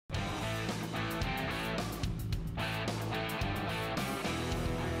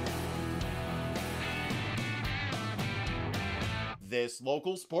This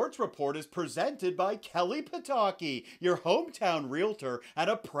local sports report is presented by Kelly Potocky, your hometown realtor and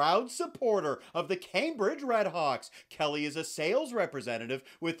a proud supporter of the Cambridge RedHawks. Kelly is a sales representative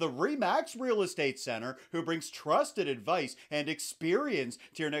with the RE/MAX Real Estate Center who brings trusted advice and experience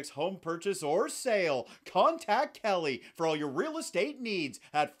to your next home purchase or sale. Contact Kelly for all your real estate needs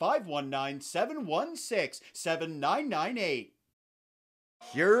at 519-716-7998.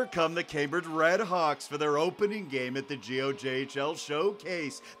 Here come the Cambridge RedHawks for their opening game at the GOJHL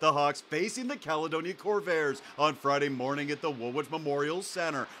Showcase. The Hawks facing the Caledonia Corvairs on Friday morning at the Woolwich Memorial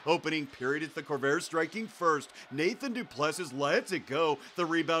Center. Opening period, it's the Corvairs striking first. Nathan Duplessis lets it go. The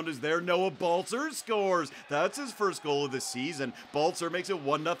rebound is there. Noah Balzer scores. That's his first goal of the season. Balzer makes it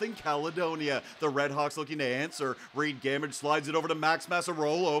 1-0 Caledonia. The RedHawks looking to answer. Reed Gamage slides it over to Max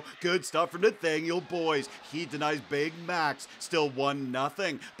Massarolo. Good stuff from Nathaniel Boyes. He denies Big Max. Still 1-0.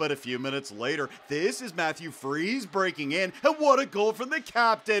 But a few minutes later, this is Matthew Freeze breaking in, and what a goal from the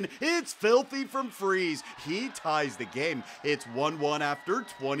captain. It's filthy from Freeze. He ties the game. It's 1-1 after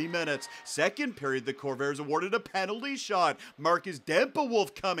 20 minutes. Second period, the Corvairs awarded a penalty shot. Marcus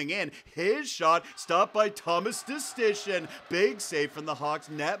Dempawolf coming in. His shot stopped by Thomas Destishin. Big save from the Hawks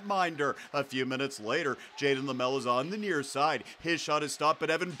netminder. A few minutes later, Jaden Lamel is on the near side. His shot is stopped, but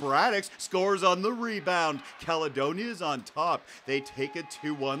Evan Braddock scores on the rebound. Caledonia is on top. They take a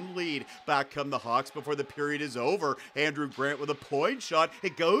 2-1 lead. Back come the Hawks before the period is over. Andrew Grant with a point shot.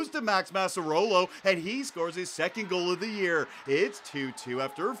 It goes to Max Massarolo, and he scores his second goal of the year. It's 2-2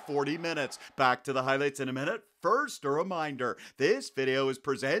 after 40 minutes. Back to the highlights in a minute. First, a reminder, this video is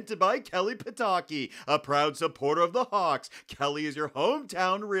presented by Kelly Potocky, a proud supporter of the Hawks. Kelly is your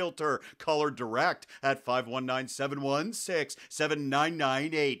hometown realtor. Call her direct at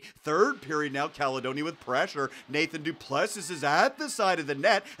 519-716-7998. Third period now, Caledonia with pressure. Nathan Duplessis is at the side of the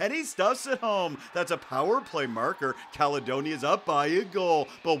net, and he stuffs it home. That's a power play marker. Caledonia is up by a goal,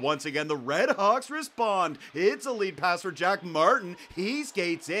 but once again, the RedHawks respond. It's a lead pass for Jack Martin. He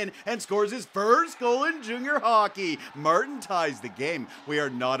skates in and scores his first goal in junior hockey. Martin ties the game. We are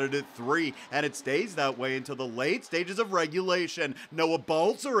knotted at 3, and it stays that way until the late stages of regulation. Noah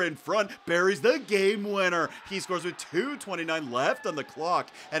Balzer in front buries the game winner. He scores with 2:29 left on the clock,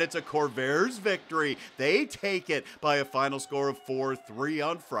 and it's a Corvairs victory. They take it by a final score of 4-3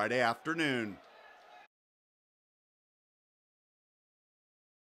 on Friday afternoon.